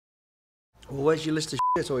Well, where's your list of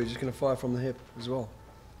shit, or are you just going to fire from the hip as well?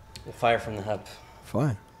 We'll fire from the hip.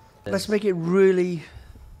 Fine. Let's make it really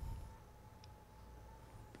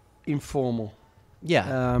informal.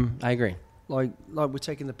 Yeah, I agree. Like we're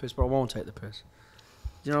taking the piss, but I won't take the piss.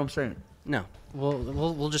 Do you know what I'm saying? No,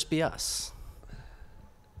 we'll just be us.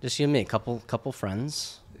 Just you and me, couple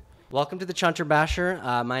friends. Welcome to the Chunter Basher.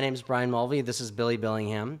 My name's Brian Mulvey. This is Billy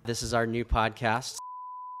Billingham. This is our new podcast.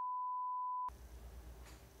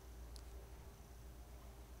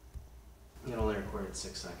 You only recorded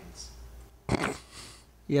 6 seconds.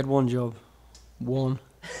 He had one job. One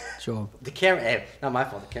job. The camera, hey, not my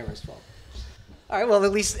fault, the camera's fault. All right, well,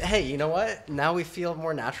 at least, hey, you know what? Now we feel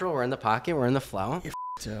more natural. We're in the pocket. We're in the flow. You're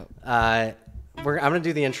f***ed up. I'm going to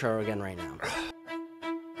do the intro again right now.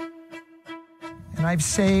 And I've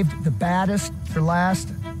saved the baddest for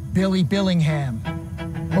last, Billy Billingham.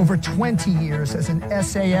 Over 20 years as an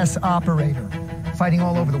SAS operator, fighting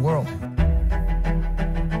all over the world.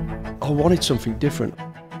 I wanted something different.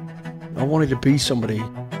 I wanted to be somebody.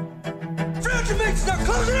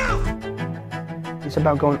 It's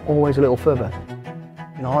about going always a little further.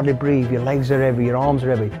 You can hardly breathe, your legs are heavy, your arms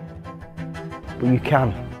are heavy. But you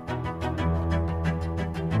can.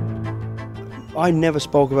 I never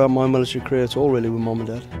spoke about my military career at all, really, with Mum and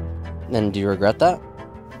Dad. And do you regret that?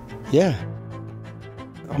 Yeah.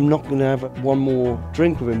 I'm not going to have one more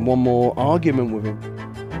drink with him, one more argument with him.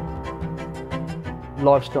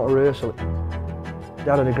 Life's not a rehearsal.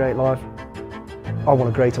 Dad had a great life. I want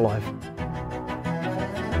a greater life.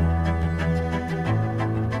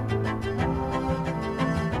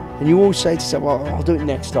 And you always say to yourself, well, I'll do it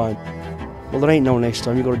next time. Well, there ain't no next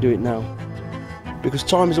time, you've got to do it now. Because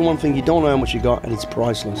time is the one thing you don't know how much you got, and it's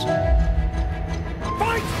priceless.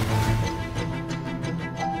 Fight!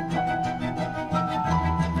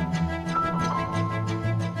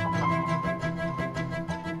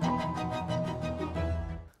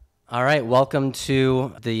 All right, welcome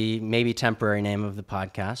to the maybe temporary name of the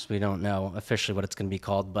podcast. We don't know officially what it's going to be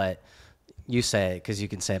called, but you say it because you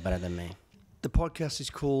can say it better than me. The podcast is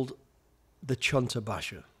called the Chunter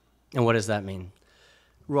Basha. And what does that mean?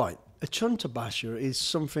 Right. A Chunter Basha is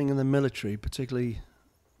something in the military, particularly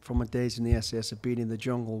from my days in the SAS of being in the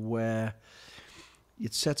jungle, where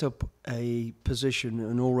you'd set up a position,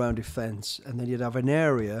 an all-round defence, and then you'd have an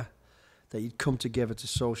area that you'd come together to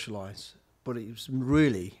socialise. But it was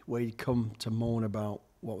really where you'd come to moan about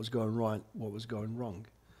what was going right, what was going wrong.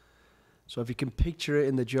 So if you can picture it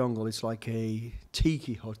in the jungle, it's like a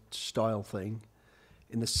tiki hut style thing.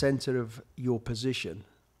 In the centre of your position,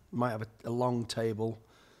 you might have a long table,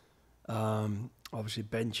 obviously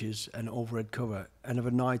benches and overhead cover. And of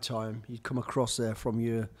a night time, you'd come across there from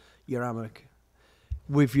your hammock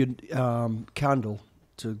with your candle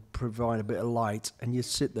to provide a bit of light, and you'd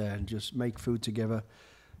sit there and just make food together,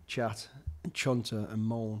 chat and chunter and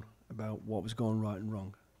moan about what was going right and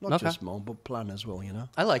wrong. Not just moan, but plan as well, you know?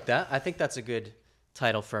 I like that. I think that's a good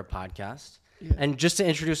title for a podcast. Yeah. And just to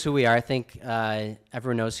introduce who we are, I think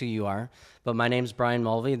everyone knows who you are. But my name's Brian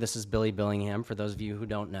Mulvey. This is Billy Billingham, for those of you who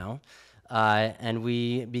don't know. And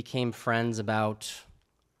we became friends about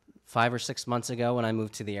 5 or 6 months ago when I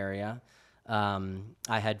moved to the area. I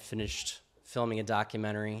had finished filming a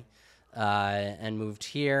documentary and moved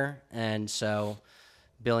here. And so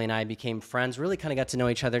Billy and I became friends, really kind of got to know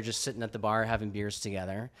each other just sitting at the bar having beers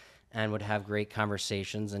together, and would have great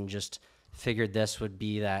conversations, and just figured this would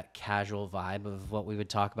be that casual vibe of what we would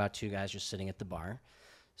talk about, two guys just sitting at the bar.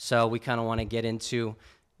 So we kind of want to get into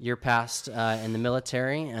your past in the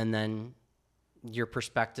military, and then your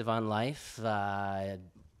perspective on life,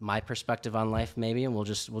 my perspective on life maybe, and we'll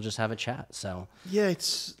just have a chat. So yeah,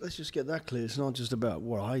 let's just get that clear. It's not just about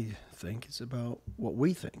what I think, it's about what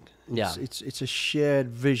we think. It's a shared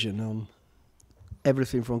vision on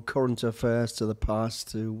everything from current affairs to the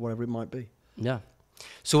past to whatever it might be. Yeah.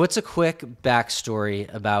 So what's a quick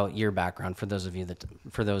backstory about your background for those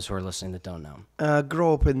who are listening that don't know?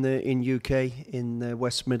 Grew up in UK in the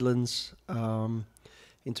West Midlands,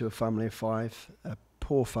 into a family of 5, a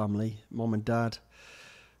poor family, mum and dad,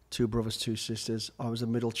 2 brothers, 2 sisters. I was a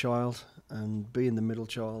middle child, and being the middle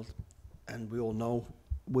child, and we all know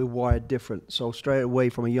we're wired different. So straight away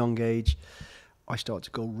from a young age, I started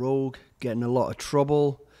to go rogue, get in a lot of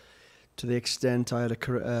trouble, to the extent I had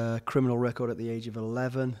a criminal record at the age of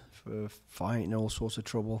 11 for fighting all sorts of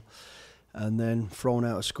trouble, and then thrown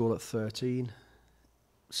out of school at 13,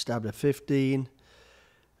 stabbed at 15,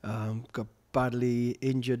 got badly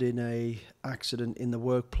injured in a accident in the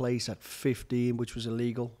workplace at 15, which was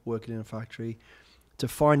illegal, working in a factory, to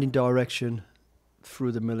finding direction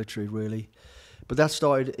through the military, really. But that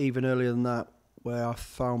started even earlier than that, where I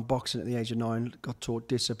found boxing at the age of 9, got taught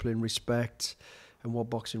discipline, respect, and what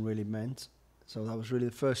boxing really meant. So that was really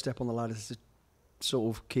the first step on the ladder to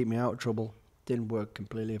sort of keep me out of trouble. Didn't work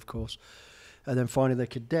completely, of course. And then finally the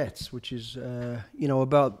cadets, which is,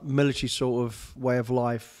 about military sort of way of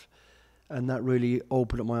life. And that really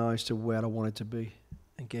opened up my eyes to where I wanted to be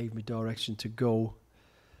and gave me direction to go,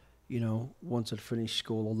 once I'd finished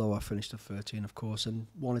school, although I finished at 13, of course, and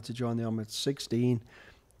wanted to join the army at 16,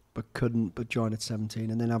 but couldn't, but joined at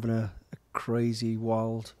 17. And then having a crazy,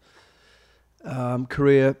 wild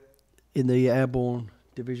career in the airborne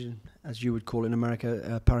division, as you would call it in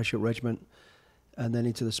America, parachute regiment, and then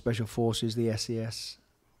into the special forces, the SAS,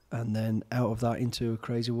 and then out of that into a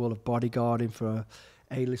crazy world of bodyguarding for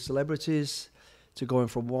A-list celebrities, to going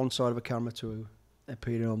from one side of a camera to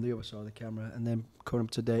appearing on the other side of the camera, and then coming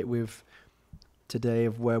up to date with today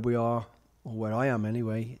of where we are, or where I am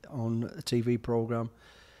anyway, on a TV program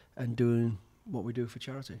and doing what we do for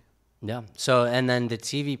charity. Yeah. So, and then the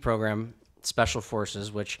TV program, Special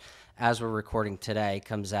Forces, which as we're recording today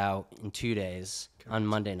comes out in 2 days on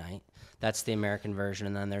Monday night. That's the American version,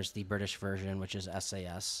 and then there's the British version, which is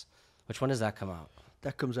SAS. Which one does that come out?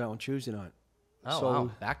 That comes out on Tuesday night. Oh, so,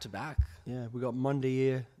 wow. Back to back. Yeah, we got Monday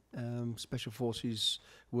here, Special Forces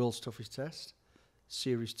World's Toughest Test,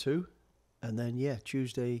 Series 2. And then,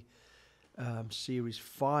 Tuesday, Series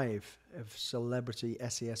 5 of Celebrity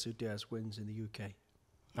SAS Who Dares Wins in the UK.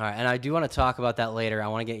 All right, and I do want to talk about that later. I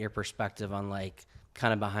want to get your perspective on,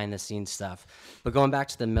 kind of behind-the-scenes stuff. But going back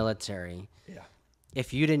to the military,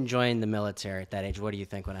 if you didn't join the military at that age, what do you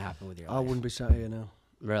think would have happened with your life? I wouldn't be sat here now.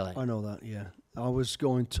 Really? I know that, yeah. I was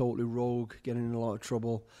going totally rogue, getting in a lot of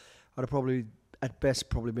trouble. I'd have probably, at best,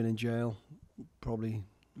 been in jail. Probably,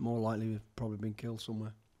 more likely, probably been killed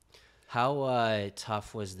somewhere. How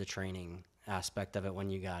tough was the training aspect of it when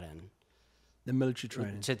you got in? The military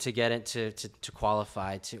training. To get it, to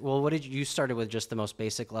qualify. Well, what did you started with, just the most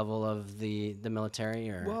basic level of the military?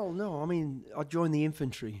 Or? Well, no, I mean, I joined the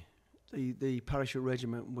infantry, the parachute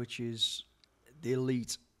regiment, which is the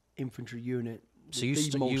elite infantry unit. So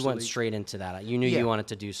you went straight into that. You knew you wanted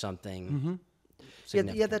to do something.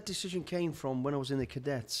 Mm-hmm. Yeah, that decision came from when I was in the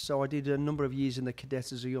cadets. So I did a number of years in the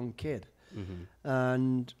cadets as a young kid,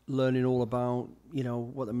 and learning all about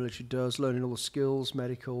what the military does, learning all the skills,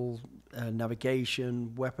 medical,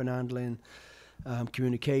 navigation, weapon handling,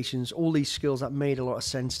 communications, all these skills that made a lot of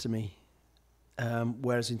sense to me.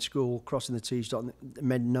 Whereas in school, crossing the T's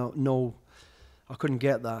meant no, I couldn't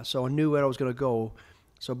get that. So I knew where I was going to go.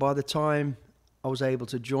 So by the time I was able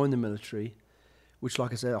to join the military, which,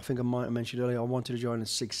 like I said, I think I might have mentioned earlier, I wanted to join at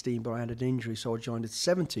 16, but I had an injury, so I joined at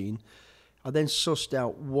 17. I then sussed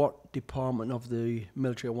out what department of the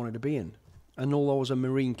military I wanted to be in. And although I was a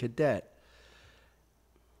Marine cadet,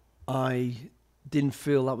 I didn't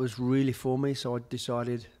feel that was really for me, so I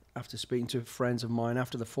decided, after speaking to friends of mine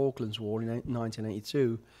after the Falklands War in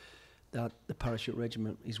 1982, that the parachute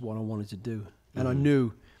regiment is what I wanted to do. And I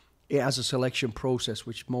knew it has a selection process,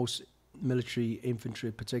 which most military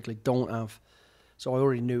infantry particularly don't have. So I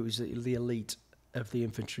already knew it was the elite of the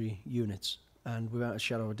infantry units, and without a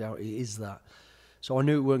shadow of a doubt, it is that. So I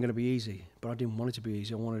knew it weren't going to be easy, but I didn't want it to be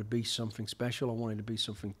easy. I wanted to be something special. I wanted to be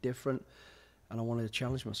something different, and I wanted to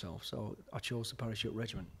challenge myself. So I chose the parachute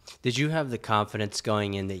regiment. Did you have the confidence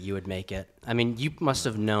going in that you would make it? I mean, you must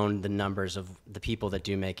have known the numbers of the people that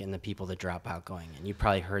do make it and the people that drop out going in. You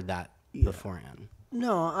probably heard that beforehand.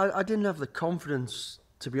 No, I didn't have the confidence,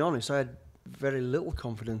 to be honest. I had very little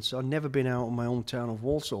confidence. I'd never been out of my hometown of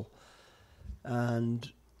Walsall. And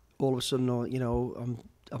all of a sudden,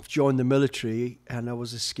 I've joined the military, and I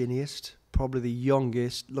was the skinniest, probably the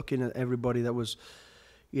youngest, looking at everybody that was,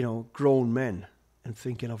 grown men, and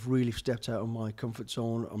thinking I've really stepped out of my comfort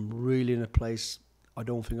zone. I'm really in a place I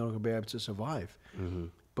don't think I'm going to be able to survive.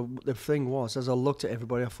 But the thing was, as I looked at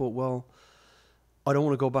everybody, I thought, well, I don't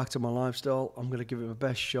want to go back to my lifestyle. I'm going to give it my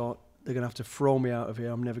best shot. They're going to have to throw me out of here.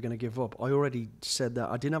 I'm never going to give up. I already said that.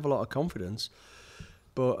 I didn't have a lot of confidence,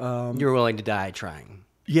 but you were willing to die trying.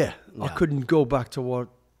 Yeah, I couldn't go back to what,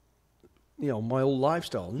 my old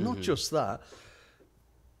lifestyle. Not just that.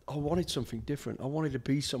 I wanted something different. I wanted to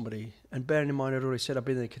be somebody. And bearing in mind, I'd already said I've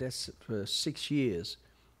been in the cadets for 6 years,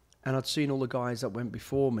 and I'd seen all the guys that went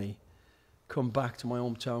before me come back to my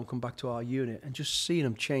hometown, come back to our unit, and just seeing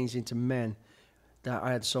them change into men that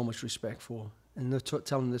I had so much respect for. And they're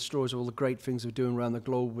telling the stories of all the great things they're doing around the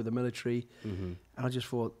globe with the military. And I just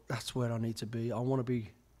thought, that's where I need to be. I want to be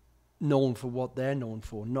known for what they're known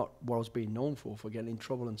for, not what I was being known for getting in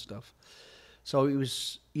trouble and stuff. So it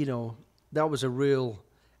was, that was a real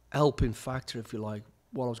helping factor, if you like,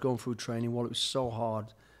 while I was going through training, while it was so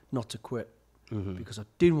hard not to quit. because I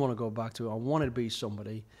didn't want to go back to it. I wanted to be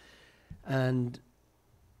somebody. And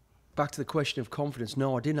back to the question of confidence,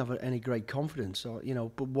 no, I didn't have any great confidence. So, you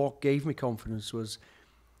know, but what gave me confidence was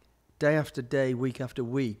day after day, week after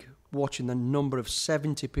week, watching the number of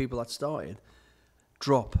 70 people that started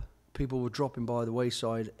drop. People were dropping by the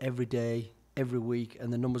wayside every day, every week,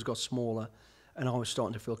 and the numbers got smaller. And I was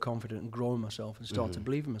starting to feel confident and growing myself and start to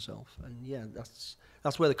believe in myself. And yeah,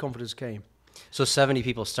 that's where the confidence came. So 70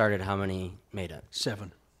 people started. How many made it?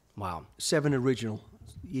 7. Wow. 7 original.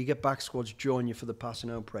 You get back squads join you for the passing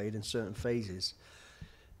out parade in certain phases,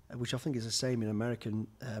 which I think is the same in American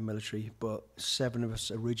military, but 7 of us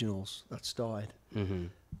originals that started.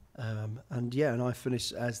 And yeah, and I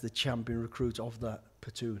finished as the champion recruit of that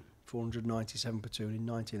platoon, 497 platoon in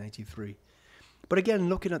 1983. But again,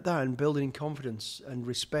 looking at that and building confidence and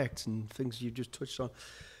respect and things you just touched on,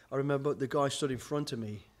 I remember the guy stood in front of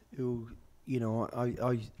me who, you know,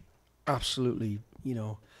 I absolutely, you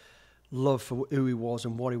know, loved for who he was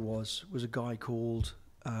and what he was a guy called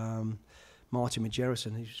Martin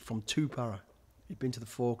Majerison. He's from Tupara. He'd been to the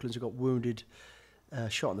Falklands, he got wounded,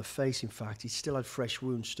 shot in the face, in fact. He still had fresh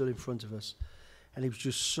wounds, stood in front of us. And he was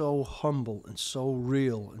just so humble and so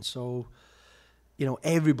real and so, you know,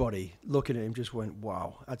 everybody looking at him just went,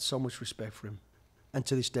 wow. I had so much respect for him. And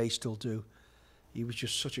to this day, still do. He was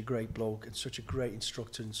just such a great bloke and such a great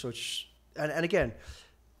instructor and such... And again,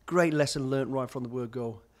 great lesson learnt right from the word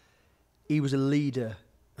go. He was a leader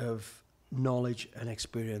of knowledge and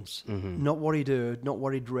experience. Not what he'd heard, not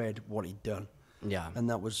what he'd read, what he'd done. Yeah. And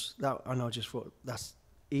that was... that. And I just thought,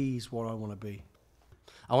 he's what I want to be.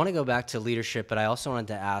 I want to go back to leadership, but I also wanted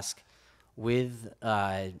to ask, with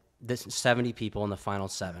this 70 people in the final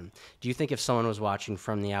 7, do you think if someone was watching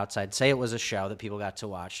from the outside, say it was a show that people got to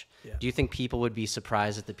watch, do you think people would be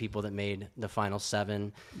surprised at the people that made the final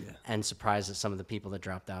 7 and surprised at some of the people that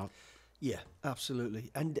dropped out? Yeah,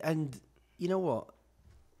 absolutely. And you know what,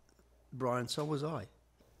 Brian, so was I.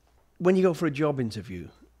 When you go for a job interview,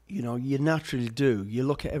 you know, you naturally do. You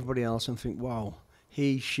look at everybody else and think, wow,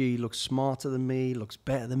 he, she looks smarter than me, looks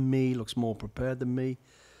better than me, looks more prepared than me.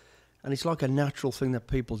 And it's like a natural thing that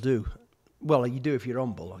people do. Well, you do if you're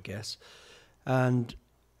humble, I guess. And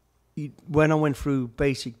when I went through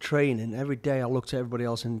basic training, every day I looked at everybody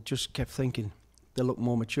else and just kept thinking, they look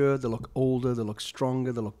more mature, they look older, they look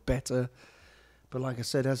stronger, they look better. But like I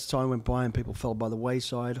said, as time went by and people fell by the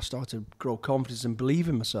wayside, I started to grow confidence and believe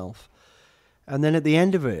in myself. And then at the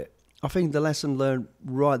end of it, I think the lesson learned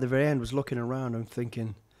right at the very end was looking around and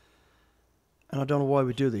thinking, and I don't know why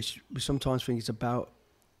we do this, we sometimes think it's about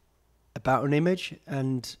an image,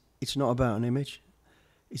 and it's not about an image.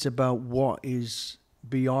 It's about what is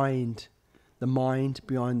behind the mind,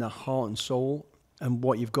 behind the heart and soul, and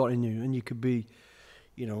what you've got in you. And you could be,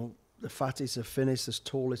 you know, the fattest, the thinnest, the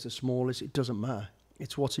tallest, the smallest, it doesn't matter.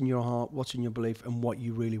 It's what's in your heart, what's in your belief, and what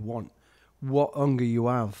you really want. What hunger you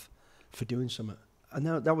have for doing something. And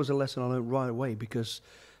that was a lesson I learned right away, because,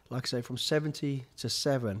 like I say, from 70 to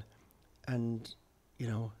 7, and, you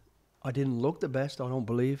know, I didn't look the best, I don't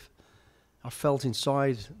believe. I felt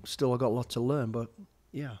inside, still I got a lot to learn, but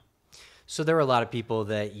yeah. So there were a lot of people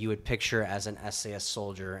that you would picture as an SAS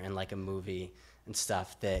soldier in like a movie and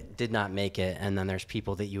stuff that did not make it, and then there's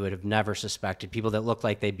people that you would have never suspected, people that look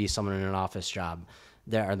like they'd be someone in an office job,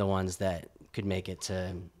 that are the ones that could make it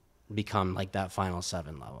to become like that final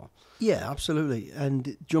 7 level. Yeah, absolutely.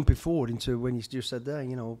 And jumping forward into when you just said there,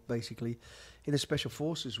 you know, basically in the Special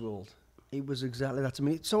Forces world, it was exactly that to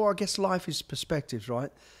me. So I guess life is perspectives, right?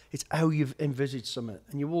 It's how you've envisaged something,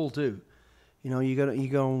 and you all do. You know, you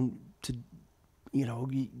go to, you know,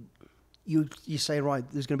 you say, right,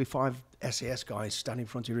 there's going to be 5 SAS guys standing in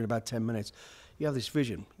front of you in about 10 minutes. You have this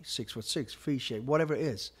vision, 6'6", V shape, whatever it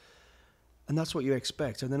is, and that's what you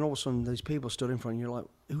expect. And then all of a sudden, these people stood in front, and you're like,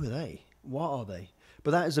 who are they? What are they?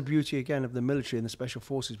 But that is the beauty again of the military and the Special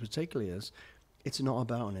Forces, particularly, is it's not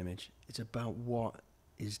about an image. It's about what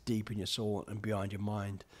is deep in your soul and behind your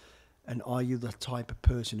mind. And are you the type of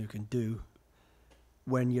person who can do,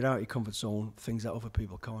 when you're out of your comfort zone, things that other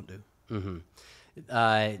people can't do?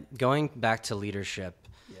 Going back to leadership,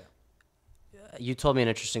 you told me an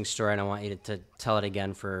interesting story, and I want you to tell it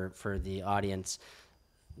again for the audience.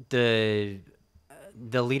 The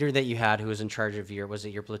leader that you had who was in charge of was it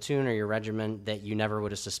your platoon or your regiment, that you never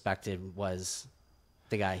would have suspected was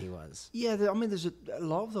the guy he was? Yeah, I mean, there's a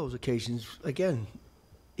lot of those occasions. Again,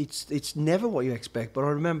 it's never what you expect. But I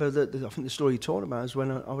remember that I think the story you talked about is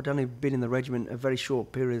when I'd only been in the regiment a very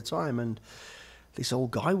short period of time, and this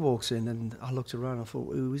old guy walks in, and I looked around and I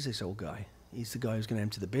thought, who is this old guy? He's the guy who's going to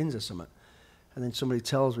empty the bins or something. And then somebody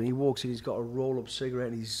tells me, he walks in, he's got a roll-up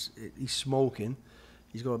cigarette, and he's smoking.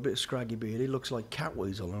 He's got a bit of scraggy beard. He looks like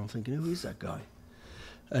Catweasel. And I'm thinking, who is that guy?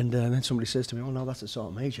 And then somebody says to me, oh, no, that's the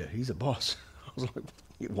Sergeant Major. He's the boss. I was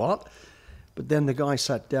like, what? But then the guy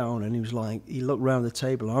sat down and he was like, he looked around the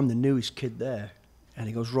table. I'm the newest kid there. And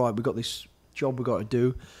he goes, right, we've got this job we've got to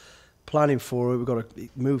do. Planning for it, we've got to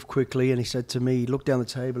move quickly. And he said to me, he looked down the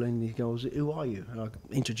table and he goes, who are you? And I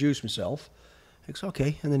introduced myself. He goes,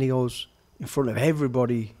 okay. And then he goes, in front of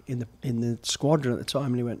everybody in the squadron at the time,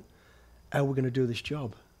 and he went, how are we going to do this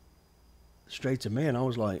job? Straight to me, and I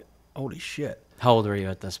was like, holy shit. How old were you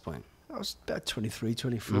at this point? I was about 23,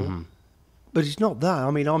 24. But it's not that. I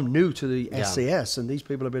mean, I'm new to the SAS, and these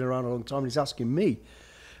people have been around a long time, and he's asking me.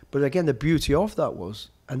 But again, the beauty of that was,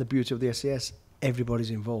 and the beauty of the SAS, everybody's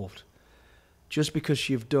involved. Just because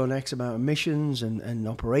you've done X amount of missions and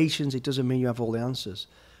operations, it doesn't mean you have all the answers.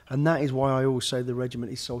 And that is why I always say the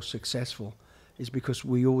regiment is so successful, is because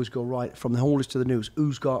we always go right from the haulers to the news.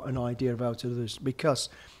 Who's got an idea of how to do this? Because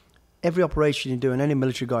every operation you do, and any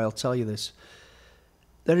military guy will tell you this,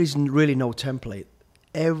 there is really no template.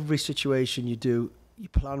 Every situation you do, you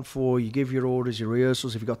plan for, you give your orders, your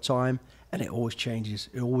rehearsals if you've got time, and it always changes.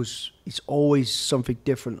 It's always something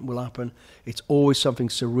different will happen. It's always something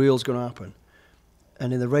surreal's going to happen.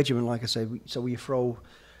 And in the regiment, like I say, so we throw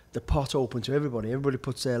the pot open to everybody. Everybody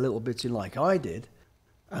puts their little bits in like I did.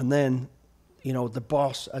 And then, you know, the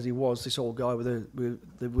boss, as he was, this old guy with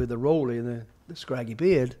the rollie and the scraggy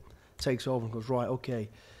beard, takes over and goes, right, okay,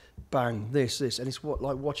 bang, this. And it's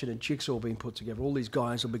like watching a jigsaw being put together. All these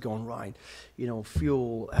guys will be going, right, you know,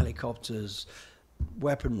 fuel, helicopters,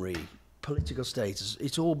 weaponry, political status.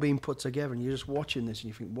 It's all being put together, and you're just watching this and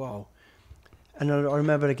you think, wow. And I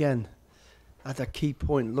remember again, at that key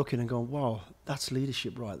point, looking and going, wow, that's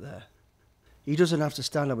leadership right there. He doesn't have to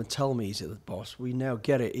stand up and tell me he's the boss. We now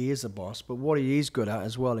get it, he is the boss. But what he is good at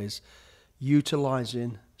as well is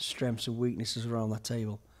utilising strengths and weaknesses around that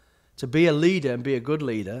table. To be a leader and be a good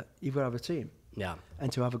leader, you've got to have a team. Yeah.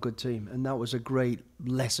 And to have a good team. And that was a great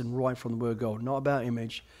lesson right from the word go. Not about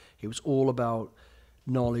image. It was all about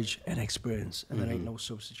knowledge and experience. And there ain't no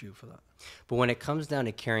substitute for that. But when it comes down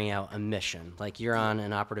to carrying out a mission, like you're on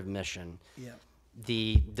an operative mission, yeah,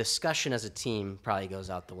 the discussion as a team probably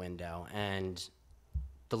goes out the window, and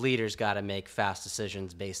the leader's got to make fast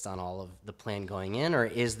decisions based on all of the plan going in, or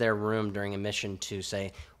is there room during a mission to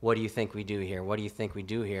say, what do you think we do here? What do you think we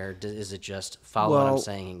do here? Is it just follow what I'm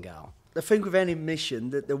saying and go? I think with any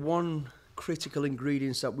mission, that the one critical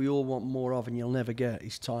ingredient that we all want more of and you'll never get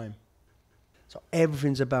is time. So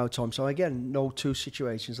everything's about time. So again, no two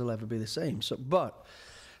situations will ever be the same. So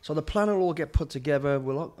the plan will all get put together.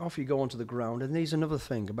 Off you go onto the ground. And there's another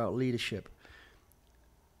thing about leadership.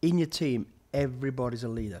 In your team, everybody's a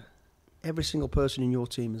leader. Every single person in your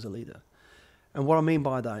team is a leader. And what I mean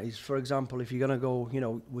by that is, for example, if you're going to go, you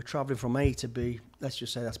know, we're traveling from A to B, let's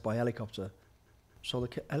just say that's by helicopter. So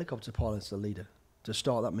the helicopter pilot's the leader to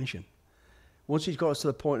start that mission. Once he's got us to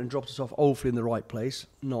the point and dropped us off, hopefully in the right place,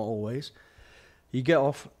 not always, you get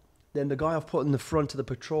off, then the guy I've put in the front of the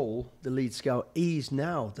patrol, the lead scout, he's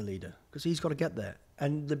now the leader because he's got to get there.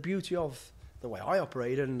 And the beauty of the way I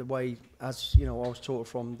operated and the way, as you know, I was taught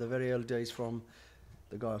from the very early days from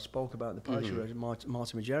the guy I spoke about, the parachute, Martin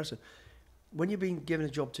McGerrison, when you're being given a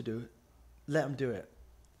job to do, let him do it.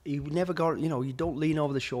 You never got, you know, you don't lean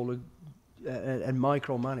over the shoulder and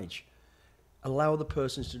micromanage. Allow the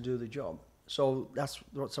persons to do the job. So that's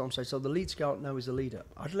what I'm saying. So the lead scout now is the leader.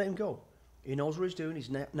 I'd let him go. He knows what he's doing. He's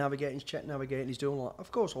navigating, he's check navigating, he's doing all that.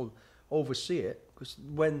 Of course, I'll oversee it, because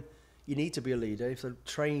when you need to be a leader, if the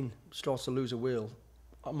train starts to lose a wheel,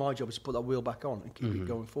 my job is to put that wheel back on and keep it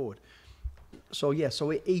going forward. So, yeah,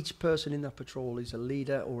 so each person in that patrol is a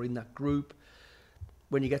leader or in that group.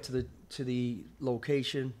 When you get to the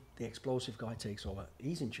location, the explosive guy takes over.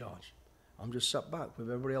 He's in charge. I'm just sat back with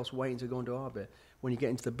everybody else waiting to go into our bit. When you get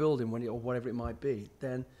into the building, or whatever it might be,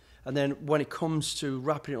 then when it comes to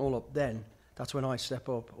wrapping it all up, then that's when I step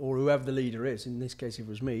up, or whoever the leader is. In this case, if it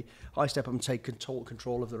was me, I step up and take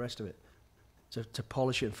control of the rest of it, to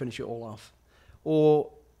polish it and finish it all off.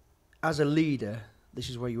 Or as a leader, this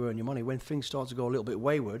is where you earn your money. When things start to go a little bit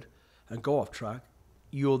wayward and go off track,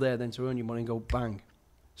 you're there then to earn your money and go bang,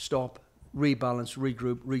 stop, rebalance,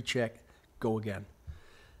 regroup, recheck, go again.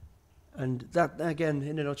 And that, again,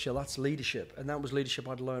 in a nutshell, that's leadership. And that was leadership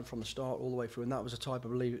I'd learned from the start all the way through. And that was the type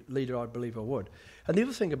of leader I believe I would. And the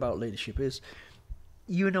other thing about leadership is,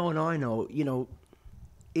 you know and I know, you know,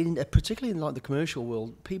 particularly in like the commercial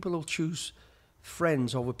world, people will choose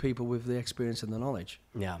friends over people with the experience and the knowledge.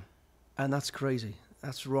 Yeah. And that's crazy.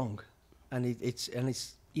 That's wrong. And it's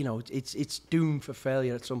you know, it's doomed for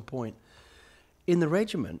failure at some point. In the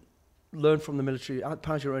regiment, learned from the military,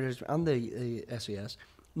 parachute and the SAS,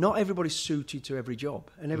 not everybody's suited to every job,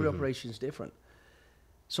 and every operation is different.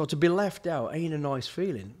 So to be left out ain't a nice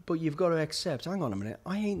feeling, but you've got to accept, hang on a minute,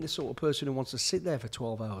 I ain't the sort of person who wants to sit there for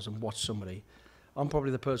 12 hours and watch somebody. I'm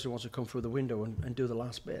probably the person who wants to come through the window and do the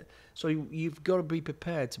last bit. So you've got to be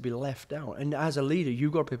prepared to be left out. And as a leader,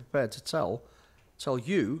 you've got to be prepared to tell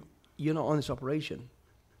you're not on this operation,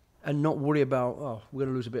 and not worry about, oh, we're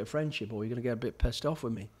going to lose a bit of friendship, or you're going to get a bit pissed off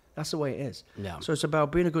with me. That's the way it is. Yeah. So it's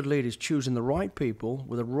about being a good leader, is choosing the right people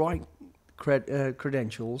with the right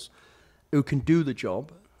credentials who can do the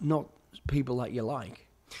job, not people that you like.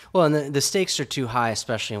 Well, and the stakes are too high,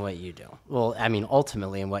 especially in what you do. Well, I mean,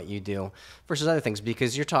 ultimately in what you do versus other things,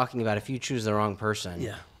 because you're talking about if you choose the wrong person,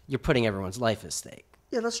 you're putting everyone's life at stake.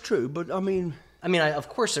 Yeah, that's true, but I mean, of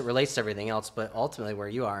course it relates to everything else, but ultimately where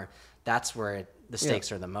you are, that's where the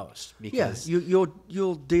stakes are the most. Because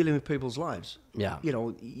you're dealing with people's lives. Yeah. You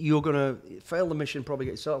know, you're going to fail the mission, probably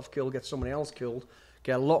get yourself killed, get somebody else killed,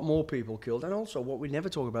 get a lot more people killed. And also what we never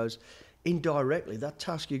talk about is indirectly, that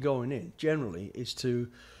task you're going in generally is to,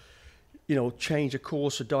 you know, change a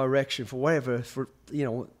course or direction for whatever, for, you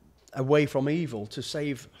know, away from evil, to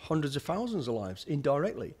save hundreds of thousands of lives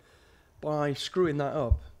indirectly. By screwing that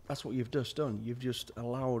up, that's what you've just done. You've just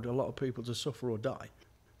allowed a lot of people to suffer or die.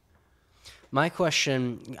 My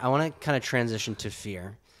question, I want to kind of transition to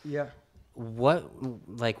fear. Yeah. What,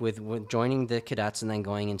 like with joining the cadets and then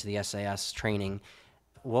going into the SAS training,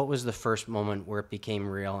 what was the first moment where it became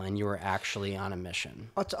real and you were actually on a mission?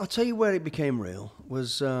 I'll tell you where it became real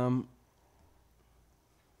was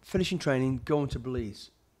finishing training, going to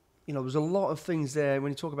Belize. You know, there's a lot of things there.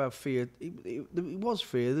 When you talk about fear, it was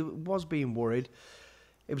fear. It was being worried.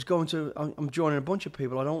 It was going to, I'm joining a bunch of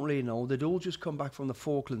people I don't really know. They'd all just come back from the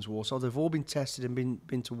Falklands War, so they've all been tested and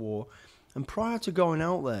been to war. And prior to going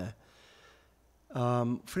out there,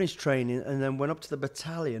 finished training and then went up to the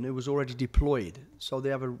battalion who was already deployed. So they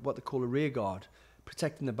have what they call a rear guard,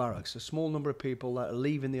 protecting the barracks. A small number of people that are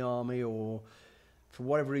leaving the army or for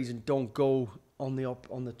whatever reason don't go on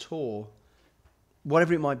the tour,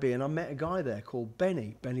 whatever it might be. And I met a guy there called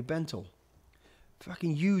Benny Bentel.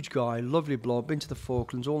 Fucking huge guy, lovely bloke, been to the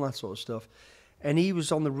Falklands, all that sort of stuff. And he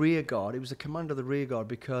was on the rear guard. He was the commander of the rear guard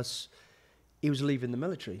because he was leaving the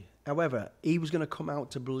military. However, he was going to come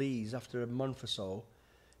out to Belize after a month or so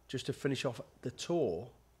just to finish off the tour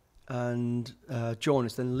and join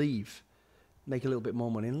us, then leave, make a little bit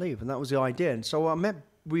more money and leave. And that was the idea. And so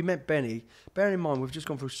we met Benny. Bear in mind, we've just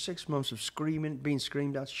gone through 6 months of screaming, being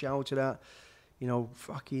screamed at, shouted at, you know,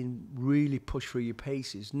 fucking really push through your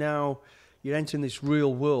paces. Now you're entering this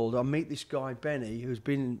real world. I meet this guy, Benny, who's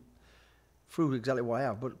been through exactly what I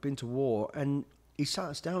have, but been to war. And he sat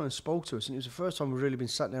us down and spoke to us. And it was the first time we've really been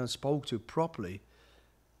sat down and spoke to properly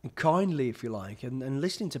and kindly, if you like. And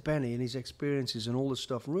listening to Benny and his experiences and all the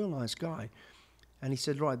stuff, real nice guy. And he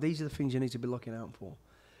said, right, these are the things you need to be looking out for.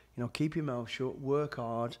 You know, keep your mouth shut, work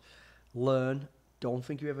hard, learn. Don't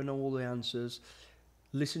think you ever know all the answers.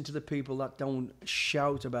 Listen to the people that don't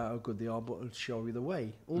shout about how good they are, but will show you the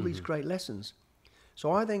way. All these great lessons.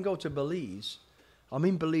 So I then go to Belize. I'm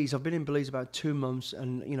in Belize. I've been in Belize about 2 months,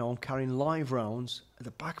 and you know I'm carrying live rounds at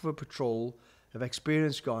the back of a patrol of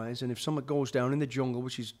experienced guys. And if someone goes down in the jungle,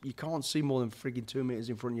 which is you can't see more than frigging 2 meters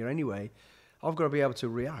in front of you anyway, I've got to be able to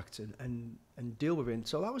react and deal with it.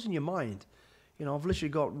 So that was in your mind. You know, I've literally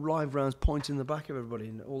got live rounds pointing in the back of everybody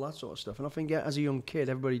and all that sort of stuff. And I think, yeah, as a young kid,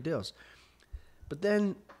 everybody does. But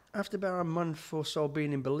then, after about a month or so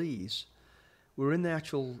being in Belize, we were in the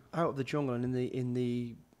actual, out of the jungle and in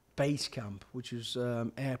the base camp, which is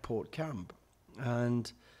airport camp.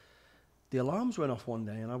 And the alarms went off one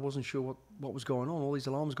day, and I wasn't sure what was going on. All these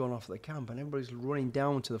alarms going off at the camp, and everybody's running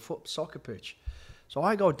down to the soccer pitch. So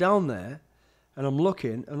I go down there, and I'm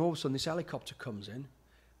looking, and all of a sudden this helicopter comes in,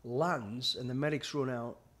 lands, and the medics run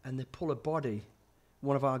out, and they pull a body,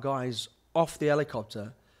 one of our guys, off the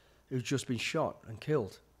helicopter, who's just been shot and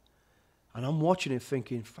killed. And I'm watching it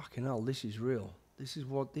thinking, fucking hell, this is real. This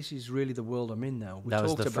is really the world I'm in now. That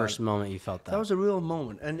was the first moment you felt that. That was a real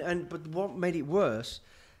moment. But what made it worse,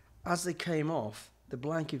 as they came off, the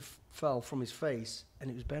blanket fell from his face, and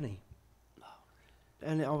it was Benny.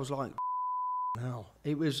 And I was like, hell.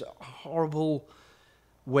 It was a horrible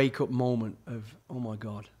wake-up moment of, oh my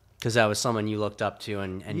God. Because that was someone you looked up to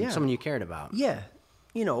and someone you cared about. Yeah.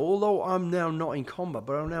 You know, although I'm now not in combat,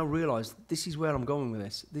 but I now realise this is where I'm going with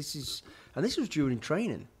this. This was during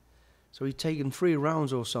training. So he'd taken 3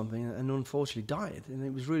 rounds or something and unfortunately died. And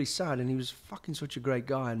it was really sad. And he was fucking such a great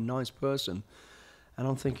guy and a nice person. And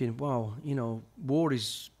I'm thinking, wow, you know, war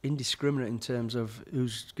is indiscriminate in terms of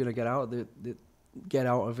who's going to get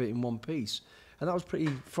out of it in one piece. And that was pretty,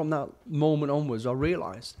 from that moment onwards, I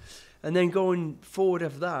realised. And then going forward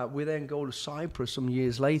after that, we then go to Cyprus some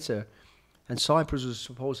years later. And Cyprus was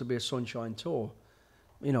supposed to be a sunshine tour,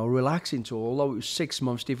 you know, a relaxing tour, although it was 6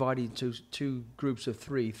 months divided into 2 groups of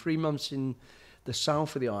 3. 3 months in the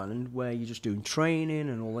south of the island where you're just doing training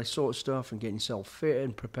and all this sort of stuff and getting yourself fit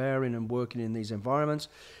and preparing and working in these environments.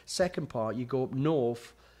 Second part, you go up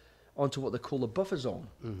north onto what they call the buffer zone.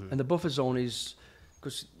 And the buffer zone is,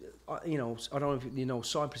 because, you know, I don't know if you know,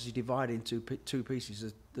 Cyprus is divided into 2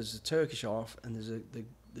 pieces. There's the Turkish half and there's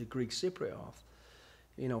the Greek Cypriot half.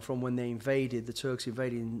 You know, from when they invaded, the Turks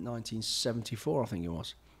invaded in 1974, I think it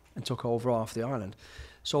was, and took over half the island.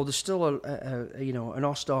 So there's still you know, an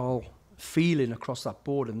hostile feeling across that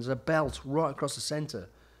border. And there's a belt right across the centre.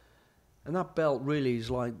 And that belt really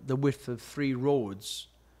is like the width of 3 roads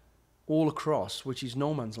all across, which is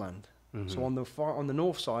no man's land. So on the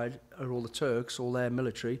north side are all the Turks, all their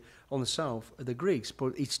military. On the south are the Greeks,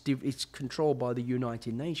 but it's controlled by the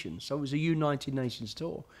United Nations. So it was a United Nations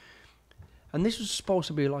tour. And this was supposed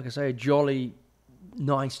to be, like I say, a jolly,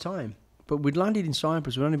 nice time. But we'd landed in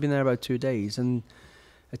Cyprus. We'd only been there about 2 days. And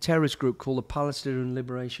a terrorist group called the Palestinian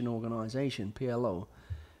Liberation Organization, PLO,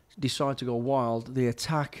 decided to go wild. They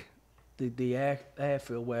attack the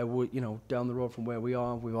airfield where we, you know, down the road from where we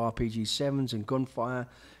are, with RPG-7s and gunfire,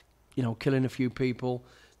 you know, killing a few people.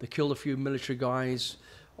 They killed a few military guys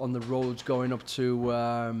on the roads going up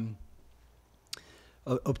to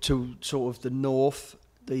sort of the north.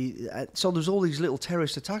 So there's all these little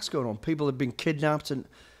terrorist attacks going on. People have been kidnapped, and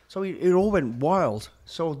so it all went wild.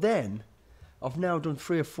 So then, I've now done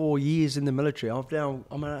 3 or 4 years in the military.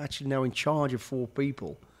 I'm actually now in charge of 4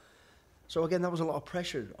 people. So again, that was a lot of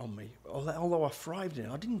pressure on me. Although I thrived in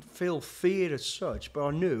it, I didn't feel fear as such, but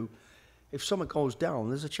I knew if something goes down,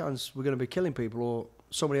 there's a chance we're going to be killing people or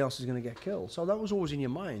somebody else is going to get killed. So that was always in your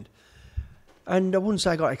mind. And I wouldn't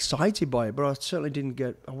say I got excited by it, but I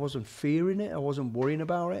certainly I wasn't fearing it. I wasn't worrying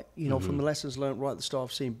about it. You know, from the lessons learned right at the start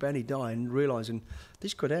of seeing Benny die and realising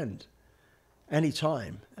this could end any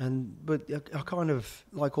time. But I kind of,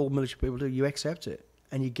 like all military people do, you accept it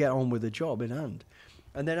and you get on with the job in hand.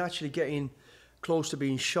 And then actually getting close to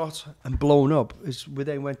being shot and blown up is we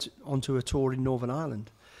then went onto a tour in Northern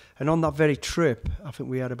Ireland. And on that very trip, I think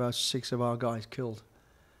we had about 6 of our guys killed.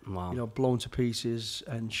 Wow. You know, blown to pieces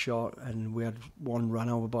and shot, and we had one ran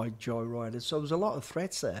over by joyriders. So there was a lot of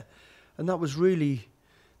threats there. And that was really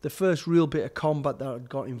the first real bit of combat that I'd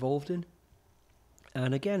got involved in.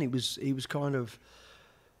 And again, it was kind of,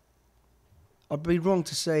 I'd be wrong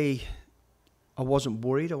to say I wasn't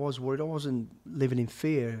worried. I was worried. I wasn't living in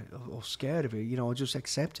fear or scared of it. You know, I just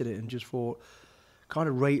accepted it and just thought, kind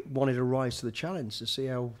of wanted to rise to the challenge to see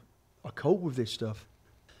how I cope with this stuff.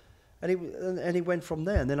 And it went from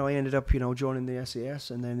there. And then I ended up, you know, joining the SAS.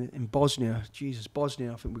 And then in Bosnia,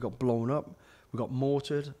 Bosnia, I think we got blown up. We got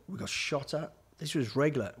mortared. We got shot at. This was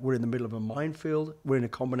regular. We're in the middle of a minefield. We're in a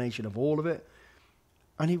combination of all of it.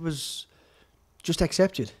 And it was just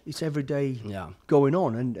accepted. It's every day going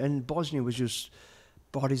on. And Bosnia was just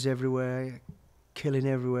bodies everywhere, killing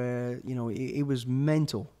everywhere. You know, it was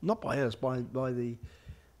mental. Not by us, by the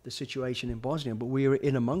situation in Bosnia, but we were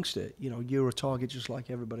in amongst it. You know, you're a target just like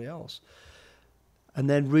everybody else. And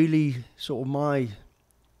then really sort of my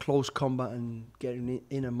close combat and getting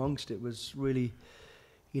in amongst it was really,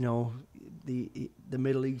 you know, the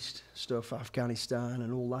Middle East stuff, Afghanistan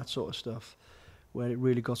and all that sort of stuff, where it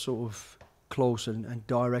really got sort of close and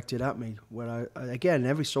directed at me, where again,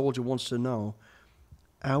 every soldier wants to know,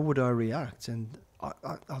 how would I react? And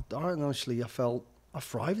I honestly, I felt I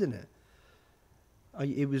thrived in it. I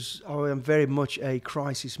am very much a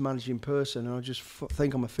crisis managing person, and I just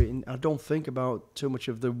think on my feet. And I don't think about too much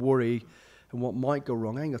of the worry and what might go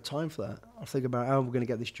wrong. I ain't got time for that. I think about how we're going to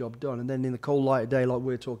get this job done. And then in the cold light of day, like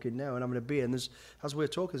we're talking now, and having a beer, and as we're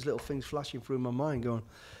talking, there's little things flashing through my mind going,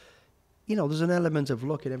 you know, there's an element of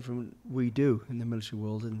luck in everything we do in the military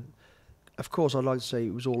world. And of course, I'd like to say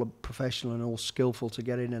it was all professional and all skillful to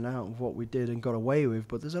get in and out of what we did and got away with,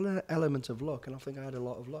 but there's an element of luck, and I think I had a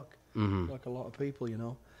lot of luck, like a lot of people, you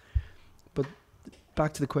know. But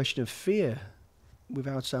back to the question of fear,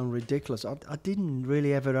 without sounding ridiculous, I didn't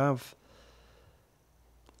really ever have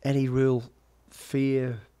any real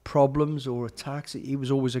fear problems or attacks. It was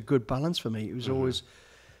always a good balance for me. It was always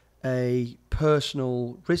a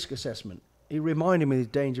personal risk assessment. It reminded me the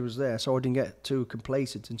danger was there, so I didn't get too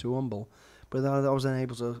complacent and too humble. But I was then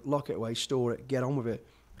able to lock it away, store it, get on with it,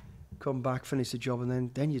 come back, finish the job,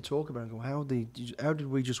 and then you talk about it and go, how did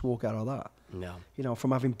we just walk out of that? No. You know,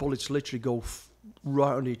 from having bullets literally go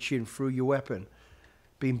right under your chin through your weapon,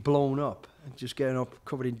 being blown up and just getting up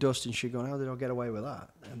covered in dust and shit, going, how did I get away with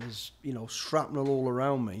that? And there's, shrapnel all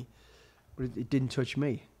around me, but it didn't touch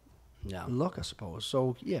me. Yeah. Luck, I suppose.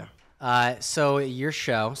 So, yeah. So your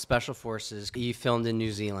show, Special Forces, you filmed in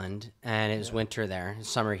New Zealand, and it was winter there,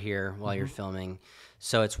 summer here while you're filming.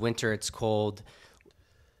 So it's winter, it's cold.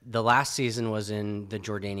 The last season was in the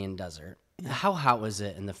Jordanian desert. How hot was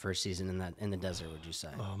it in the first season in the desert, would you say?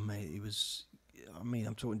 Oh, mate, it was,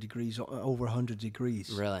 I'm talking degrees, over 100 degrees.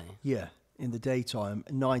 Really? Yeah, in the daytime.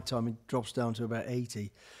 At nighttime, it drops down to about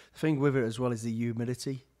 80. The thing with it as well is the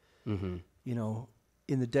humidity. Mm-hmm.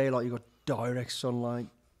 In the daylight, you've got direct sunlight.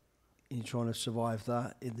 You're trying to survive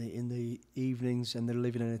that in the evenings, and they're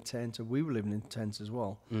living in a tent, and we were living in tents as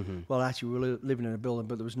well. Mm-hmm. Well, actually, we were living in a building,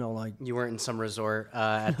 but there was no You weren't in some resort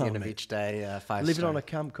at the end of each day, 5-star. Living on a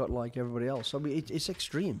camp cot like everybody else. I mean, it's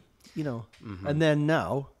extreme, Mm-hmm. And then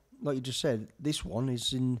now, like you just said, this one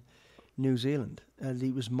is in New Zealand, and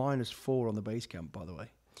it was -4 on the base camp, by the way.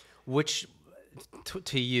 Which,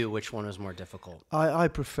 to you, which one was more difficult? I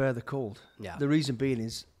prefer the cold. Yeah. The reason being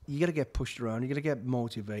is you got to get pushed around, you got to get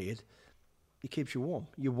motivated. It keeps you warm.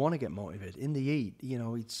 You want to get motivated. In the heat,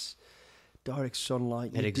 it's direct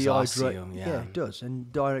sunlight. It exhausts you. Yeah, it does.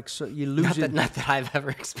 And you lose it. Not that I've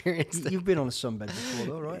ever experienced it. You've been on a sunbed before,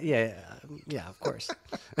 though, right? Yeah, of course.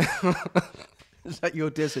 Is that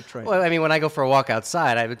your desert train? Well, I mean, when I go for a walk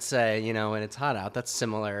outside, I would say, when it's hot out, that's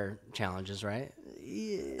similar challenges, right?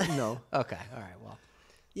 Yeah, no. Okay, all right, well.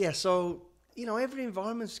 Yeah, so, every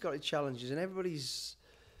environment's got its challenges, and everybody's,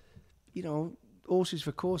 horses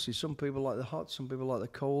for courses. Some people like the hot, some people like the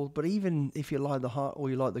cold. But even if you like the hot or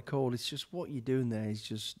you like the cold, it's just what you're doing there is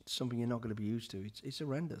just something you're not going to be used to. It's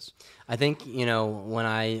horrendous. I think, when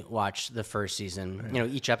I watched the first season,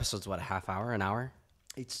 each episode's what, a half hour, an hour?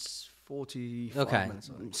 It's 45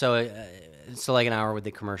 minutes. So like an hour with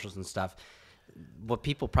the commercials and stuff. What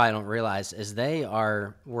people probably don't realize is they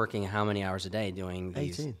are working how many hours a day doing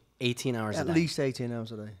these? 18 hours a day. At least 18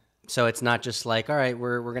 hours a day. So it's not just like, all right,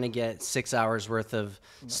 we're going to get 6 hours worth of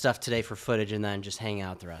stuff today for footage and then just hang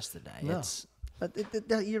out the rest of the day.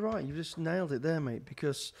 No. You're right. You just nailed it there, mate,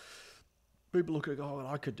 because people look at it and go, well,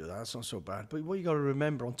 I could do that. That's not so bad. But what you got to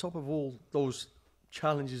remember, on top of all those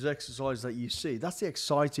challenges, exercises that you see, that's the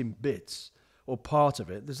exciting bits or part of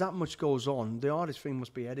it. There's that much goes on. The hardest thing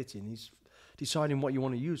must be editing. He's deciding what you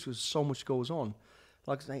want to use because so much goes on.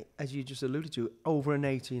 Like as you just alluded to, over an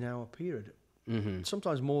 18-hour period. Mm-hmm.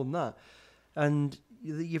 Sometimes more than that. And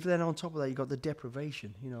you've then on top of that, you've got the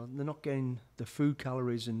deprivation. They're not getting the food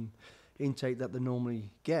calories and intake that they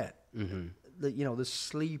normally get. Mm-hmm. The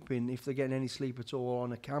sleeping, if they're getting any sleep at all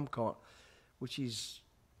on a camp cot, which is,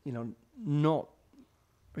 not,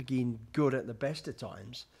 again, good at the best of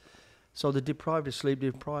times. So they're deprived of sleep,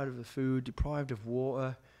 deprived of the food, deprived of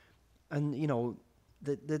water. And,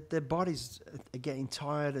 their bodies are getting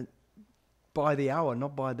tired by the hour,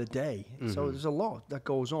 not by the day. Mm-hmm. So there's a lot that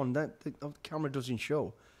goes on that the camera doesn't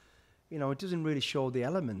show. It doesn't really show the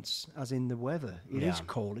elements, as in the weather. It is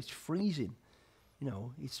cold. It's freezing.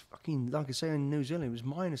 It's fucking, like I say, in New Zealand, it was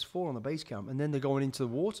 -4 on the base camp, and then they're going into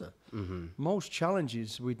the water. Mm-hmm. Most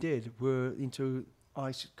challenges we did were into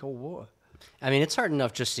ice cold water. I mean, it's hard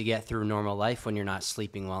enough just to get through normal life when you're not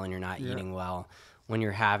sleeping well and you're not eating well. When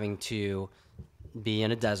you're having to be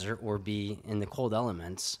in a desert or be in the cold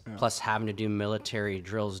elements, plus having to do military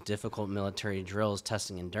drills, difficult military drills,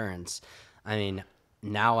 testing endurance. I mean,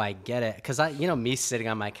 now I get it. Because, me sitting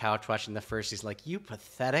on my couch watching the first season, like, you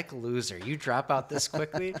pathetic loser. You drop out this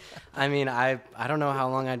quickly? I mean, I don't know how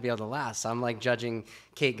long I'd be able to last. I'm, like, judging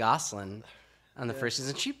Kate Gosselin on the first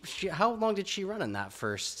season. She how long did she run in that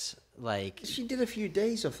first, like... She did a few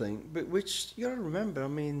days, I think. But which, you got to remember, I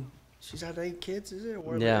mean, she's had 8 kids, is it? Or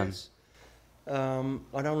whatever it is.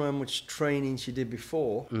 I don't know how much training she did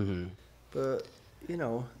before, but,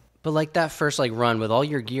 But like that first run with all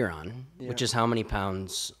your gear on, which is how many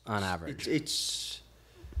pounds on average? It's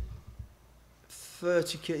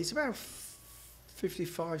 30 kilos. It's about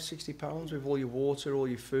 55, 60 pounds with all your water, all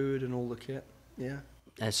your food and all the kit,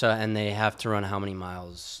 And they have to run how many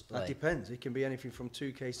miles? That depends. It can be anything from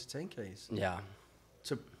 2Ks to 10Ks. Yeah.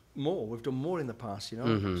 To more. We've done more in the past,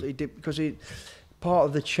 So part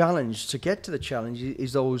of the challenge, to get to the challenge,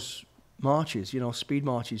 is those marches, speed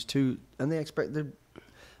marches too. And they expect the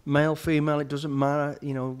male, female, it doesn't matter,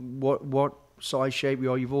 what size, shape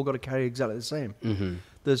you are, you've all got to carry exactly the same. Mm-hmm.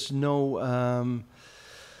 There's no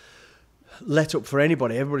let up for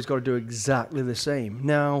anybody. Everybody's got to do exactly the same.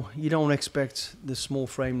 Now, you don't expect the small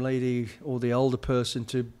frame lady or the older person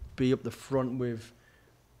to be up the front with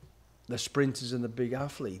the sprinters and the big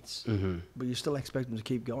athletes, but you still expect them to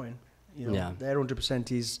keep going. Their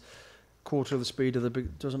 100% is quarter of the speed of the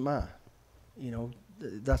big, doesn't matter. You know,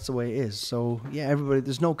 that's the way it is. So yeah, everybody,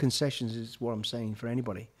 there's no concessions is what I'm saying for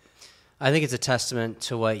anybody. I think it's a testament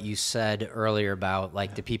to what you said earlier about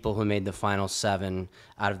like the people who made the final 7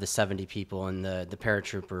 out of the 70 people in the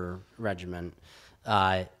paratrooper regiment.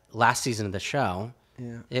 Last season of the show,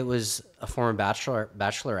 it was a former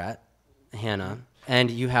bachelorette, Hannah,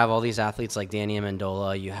 and you have all these athletes like Danny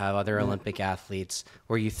Amendola, you have other Olympic athletes,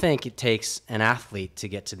 where you think it takes an athlete to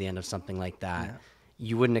get to the end of something like that. Yeah.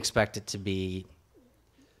 You wouldn't expect it to be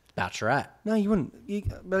bachelorette. No, you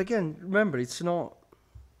wouldn't. But again, remember, it's not...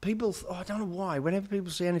 People, I don't know why, whenever people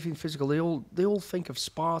say anything physical, they all think of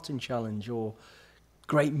Spartan Challenge or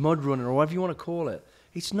Great Mud Runner or whatever you want to call it.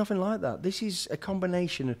 It's nothing like that. This is a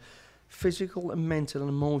combination of physical and mental and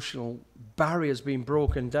emotional barriers being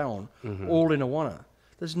broken down, all in a one.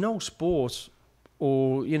 There's no sport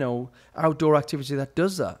or, you know, outdoor activity that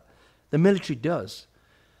does that. The military does.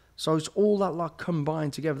 So it's all that like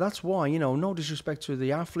combined together. That's why, you know, no disrespect to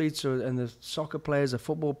the athletes and the soccer players, the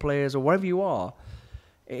football players, or whatever you are.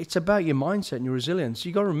 It's about your mindset and your resilience.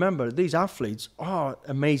 You got to remember, these athletes are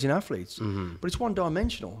amazing athletes, but it's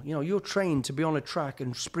one-dimensional. You know, you're trained to be on a track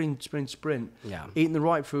and sprint, eating the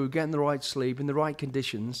right food, getting the right sleep, in the right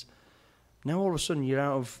conditions. Now all of a sudden you're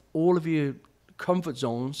out of all of your comfort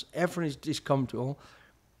zones. Everything is discomfortable.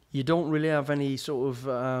 You don't really have any sort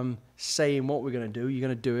of say in what we're going to do. You're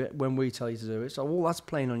going to do it when we tell you to do it. So all that's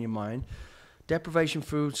playing on your mind. Deprivation,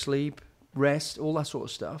 food, sleep, rest, all that sort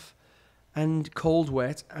of stuff. And cold,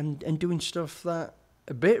 wet, and doing stuff that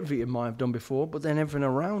a bit of it you might have done before, but then everything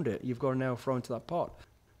around it, you've got to now throw into that pot.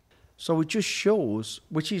 So it just shows,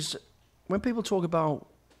 which is, when people talk about,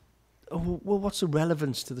 oh, well, what's the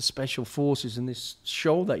relevance to the special forces in this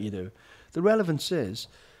show that you do? The relevance is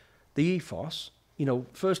the ethos. You know,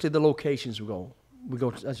 firstly, the locations we go. We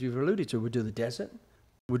go, as you've alluded to, we do the desert,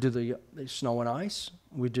 we do the snow and ice,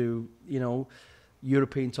 we do, you know,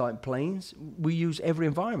 European-type plains. We use every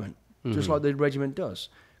environment. Just like the regiment does,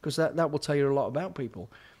 because that will tell you a lot about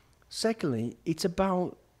people. Secondly, it's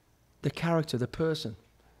about the character, the person,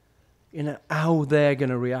 you know, how they're going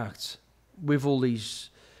to react with all these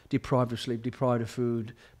deprived of sleep, deprived of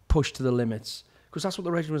food, pushed to the limits, because that's what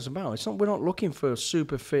the regiment is about. It's not, we're not looking for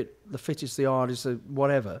super fit, the fittest, the hardest, the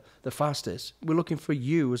whatever, the fastest. We're looking for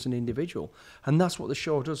you as an individual, and that's what the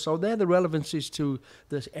show does. So they're the relevancies to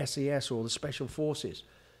the SAS or the Special Forces.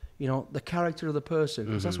 You know, the character of the person,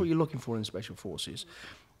 because that's what you're looking for in Special Forces.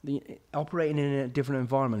 Operating in a different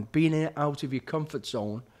environment, being out of your comfort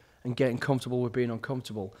zone and getting comfortable with being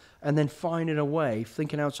uncomfortable, and then finding a way,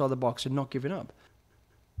 thinking outside the box and not giving up.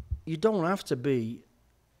 You don't have to be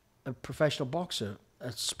a professional boxer,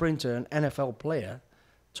 a sprinter, an NFL player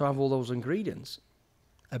to have all those ingredients.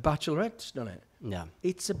 A bachelorette's done it. Yeah.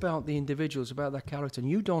 It's about the individual, it's about that character, and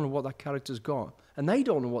you don't know what that character's got, and they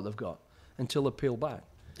don't know what they've got until they peel back.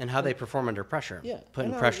 And how they perform under pressure. Yeah. Put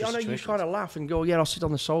in pressure situations. I know you kind of laugh and go, yeah, I'll sit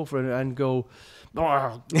on the sofa and go,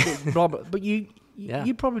 oh, but you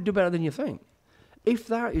probably do better than you think. If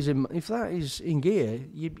that is in gear,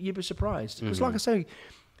 you'd be surprised. Because like I say,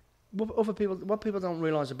 what people don't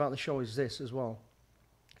realise about the show is this as well.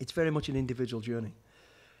 It's very much an individual journey.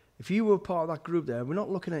 If you were part of that group there, we're not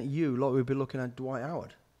looking at you like we'd be looking at Dwight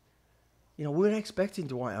Howard. You know, we're expecting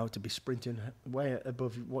Dwight Howard to be sprinting way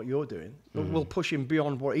above what you're doing. But we'll push him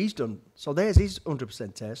beyond what he's done. So there's his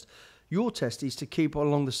 100% test. Your test is to keep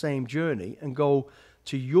along the same journey and go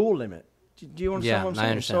to your limit. Do you understand what I'm saying?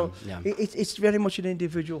 I understand. So it's very much an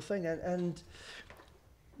individual thing. And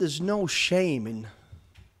there's no shame in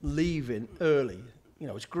leaving early. You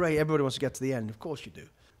know, it's great. Everybody wants to get to the end. Of course you do.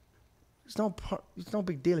 It's no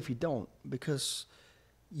big deal if you don't, because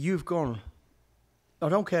you've gone... I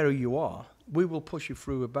don't care who you are. We will push you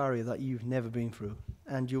through a barrier that you've never been through,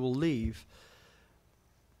 and you will leave,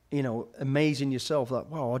 you know, amazing yourself that,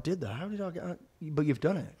 wow, I did that. How did I get that? But you've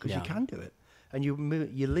done it, because you can do it. And you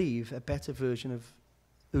leave a better version of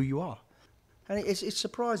who you are. And it's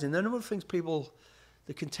surprising. There are a number of things people,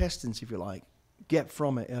 the contestants, if you like, get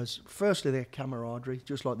from it as, firstly, their camaraderie,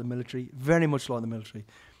 just like the military, very much like the military.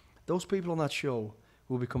 Those people on that show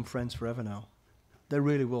will become friends forever now. They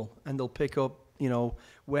really will. And they'll pick up, you know,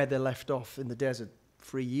 where they left off in the desert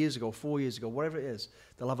 3 years ago, 4 years ago, whatever it is.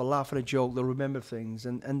 They'll have a laugh and a joke, they'll remember things,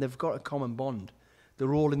 and they've got a common bond.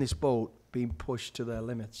 They're all in this boat being pushed to their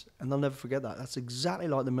limits, and they'll never forget that. That's exactly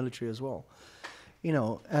like the military as well. You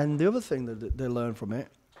know, and the other thing that they learn from it,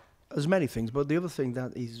 there's many things, but the other thing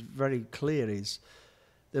that is very clear is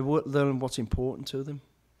they learn what's important to them.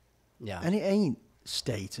 Yeah. And it ain't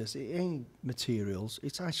status, it ain't materials,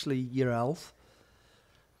 it's actually your health,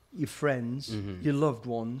 your friends, your loved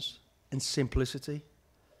ones, and simplicity.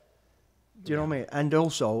 Do you know what I mean? And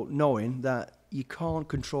also knowing that you can't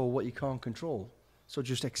control what you can't control. So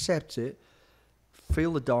just accept it,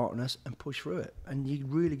 feel the darkness, and push through it. And you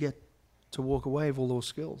really get to walk away with all those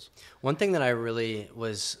skills. One thing that I really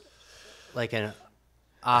was like an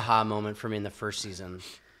aha moment for me in the first season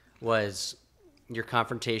was your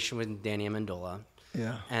confrontation with Danny Amendola.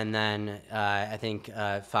 Yeah. And then I think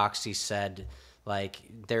Foxy said, like,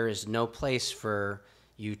 there is no place for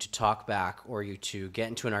you to talk back or you to get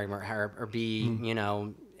into an argument or be, you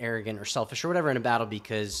know, arrogant or selfish or whatever in a battle,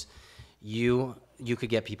 because you could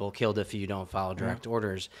get people killed if you don't follow direct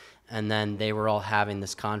orders. And then they were all having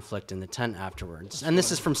this conflict in the tent afterwards. And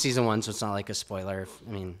this is from season 1, so it's not like a spoiler.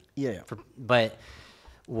 I mean, but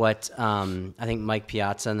what I think Mike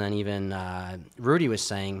Piazza and then even Rudy was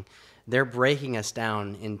saying, they're breaking us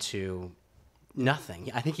down into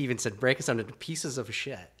nothing. I think he even said break us down into pieces of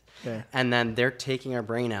shit. Yeah. And then they're taking our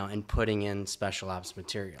brain out and putting in special ops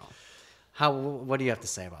material. What do you have to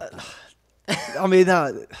say about that? I mean,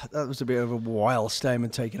 that was a bit of a wild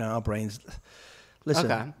statement, taking out our brains.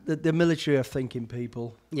 Listen, okay. the military are thinking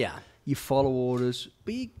people. Yeah. You follow orders,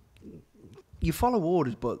 but you follow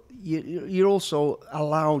orders, but you're also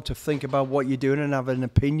allowed to think about what you're doing and have an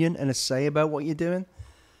opinion and a say about what you're doing.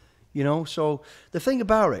 You know, so the thing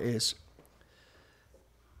about it is,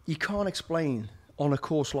 you can't explain on a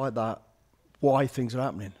course like that why things are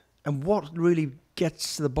happening. And what really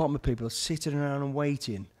gets to the bottom of people is sitting around and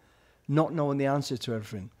waiting, not knowing the answer to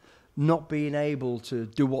everything, not being able to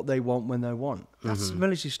do what they want when they want. That's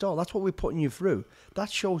military style. That's what we're putting you through. That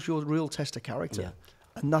shows your real test of character.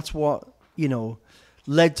 Yeah. And that's what, you know,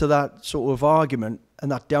 led to that sort of argument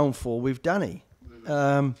and that downfall with Danny.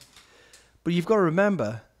 But you've got to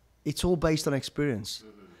remember, it's all based on experience.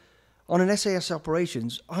 On an SAS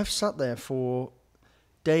operations, I've sat there for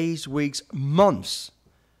days, weeks, months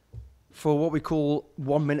for what we call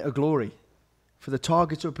 1 minute of glory, for the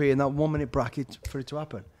target to appear in that 1 minute bracket for it to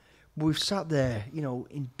happen. We've sat there, you know,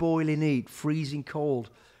 in boiling heat, freezing cold,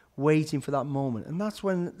 waiting for that moment. And that's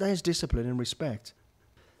when there's discipline and respect.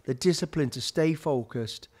 The discipline to stay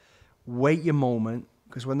focused, wait your moment,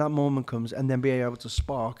 because when that moment comes, and then be able to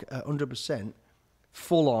spark 100%,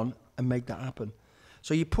 full on, and make that happen.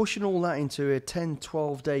 So you're pushing all that into a 10,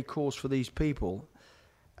 12-day course for these people.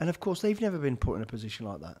 And, of course, they've never been put in a position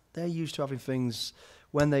like that. They're used to having things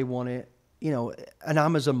when they want it, you know, an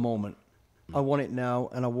Amazon moment. I want it now,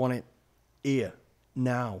 and I want it here,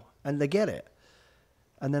 now. And they get it.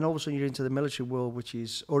 And then all of a sudden you're into the military world, which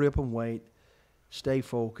is hurry up and wait, stay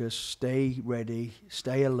focused, stay ready,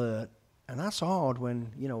 stay alert. And that's hard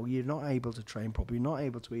when, you know, you're not able to train properly, you're not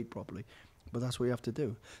able to eat properly. But that's what you have to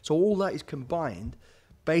do. So all that is combined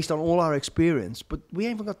based on all our experience, but we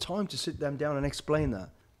ain't even got time to sit them down and explain that.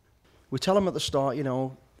 We tell them at the start, you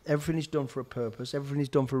know, everything is done for a purpose, everything is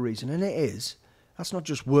done for a reason, and it is. That's not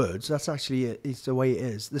just words, that's actually it. It's the way it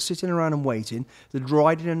is. The sitting around and waiting, the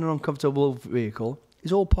riding in an uncomfortable vehicle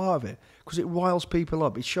is all part of it, because it riles people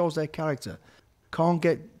up, it shows their character.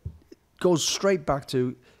 Goes straight back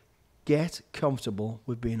to get comfortable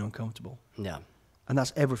with being uncomfortable. Yeah. And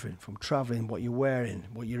that's everything, from traveling, what you're wearing,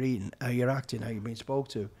 what you're eating, how you're acting, how you're being spoke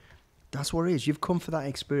to. That's what it is. You've come for that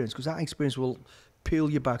experience, because that experience will peel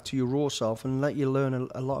you back to your raw self and let you learn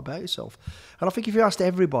a lot about yourself. And I think if you asked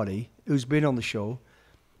everybody who's been on the show,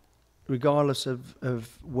 regardless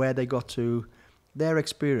of where they got to, their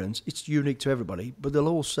experience, it's unique to everybody, but they'll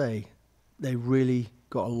all say they really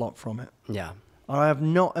got a lot from it. Yeah. I have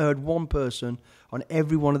not heard one person on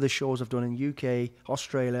every one of the shows I've done in UK,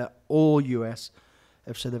 Australia, or US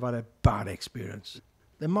have said they've had a bad experience.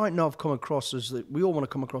 They might not have come across as, we all want to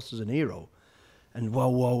come across as an hero, and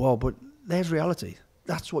whoa, but there's reality.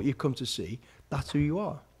 That's what you come to see. That's who you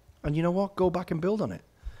are. And you know what? Go back and build on it.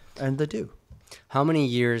 And they do. How many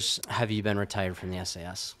years have you been retired from the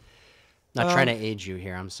SAS? Not trying to age you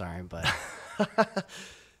here, I'm sorry, but...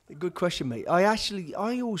 Good question, mate. I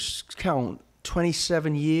always count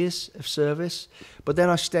 27 years of service, but then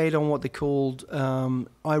I stayed on what they called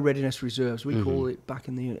I-Readiness Reserves. We call it back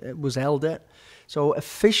in the... It was LDET. So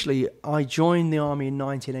officially, I joined the Army in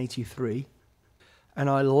 1983, and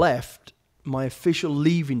I left. My official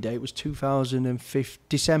leaving date was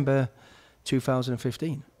December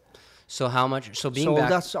 2015. So how much? So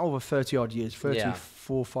that's over 30 odd years,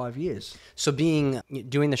 34, 5 years. So doing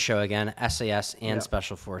the show again, SAS and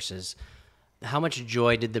Special Forces, how much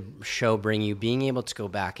joy did the show bring you, being able to go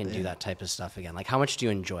back and do that type of stuff again? Like, how much do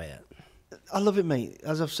you enjoy it? I love it, mate.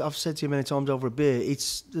 As I've said to you many times over a beer,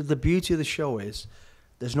 it's the beauty of the show is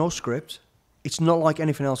there's no script. It's not like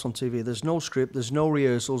anything else on TV. There's no script, there's no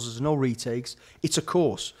rehearsals, there's no retakes. It's a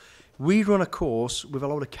course. We run a course with a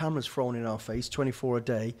lot of cameras thrown in our face, 24 a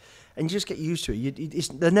day, and you just get used to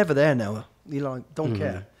it. They're never there now. You like don't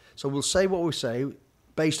care. So we'll say what we say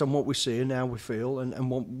based on what we see and how we feel and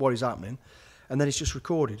what is happening, and then it's just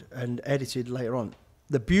recorded and edited later on.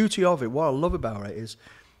 The beauty of it, what I love about it is,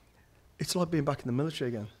 it's like being back in the military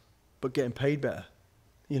again, but getting paid better.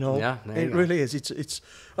 You know, yeah, it really is. It's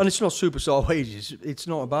and it's not superstar wages. It's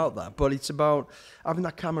not about that, but it's about having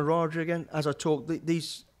that camaraderie again. As I talk,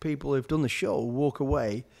 these people who've done the show walk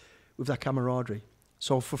away with that camaraderie.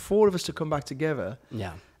 So for 4 of us to come back together,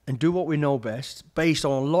 and do what we know best, based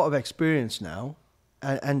on a lot of experience now,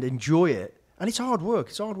 and enjoy it. And it's hard work.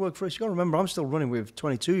 It's hard work for us. You got to remember, I'm still running with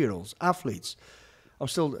 22-year-olds, athletes. I'm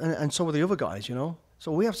still, and so are the other guys. You know,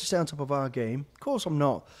 so we have to stay on top of our game. Of course, I'm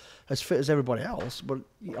not as fit as everybody else, but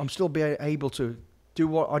I'm still being able to do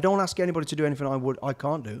what I don't ask anybody to do anything I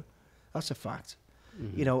can't do. That's a fact.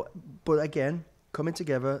 You know, but again, coming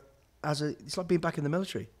together it's like being back in the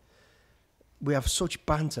military. We have such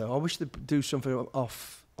banter. I wish they'd do something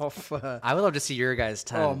off. I would love to see your guys'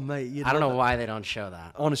 tent. Oh mate, I don't know why they don't show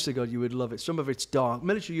that. Honest to God, you would love it. Some of it's dark.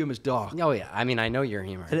 Military humor's dark. Oh yeah, I mean I know your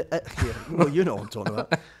humor. Yeah. Well, you know what I'm talking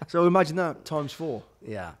about. So imagine that times 4.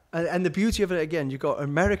 Yeah. And the beauty of it, again, you've got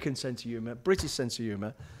American sense of humour, British sense of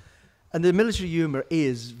humour, and the military humour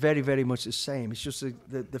is very, very much the same. It's just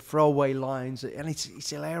the throwaway lines, and it's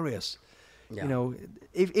hilarious. Yeah. You know,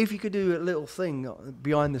 if you could do a little thing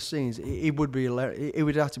behind the scenes, it would be hilarious. It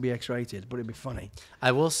would have to be X-rated, but it'd be funny.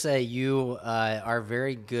 I will say you are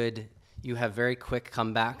very good. You have very quick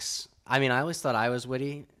comebacks. I mean, I always thought I was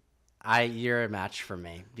witty. You're a match for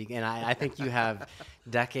me, and I think you have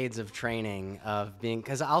decades of training of being.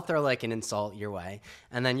 Because I'll throw like an insult your way,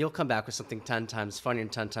 and then you'll come back with something 10 times funnier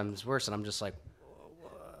and 10 times worse, and I'm just like,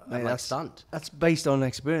 I'm like stunned. That's based on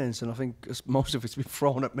experience, and I think most of it's been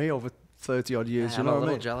thrown at me over 30 odd years. I'm a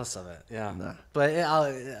little jealous of it. Yeah, nah. But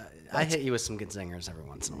I hit you with some good zingers every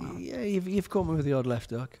once in a while. Yeah, you've caught me with the odd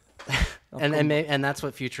left hook. and that's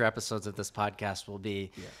what future episodes of this podcast will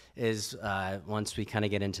be. Yeah. Is once we kind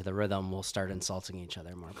of get into the rhythm, we'll start insulting each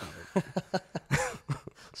other more probably.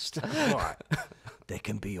 There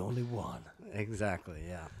can be only one. Exactly.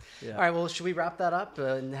 Yeah. All right. Well, should we wrap that up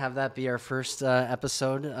and have that be our first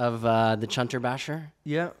episode of the Chunter Basha?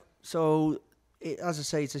 Yeah. So, as I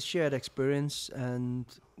say, it's a shared experience, and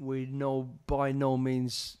we by no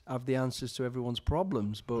means have the answers to everyone's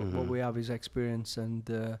problems, but what we have is experience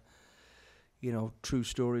and true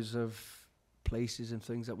stories of places and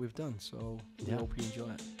things that we've done. So we hope you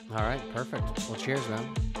enjoy it. All right, perfect. Well, cheers,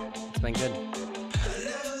 man. It's been good.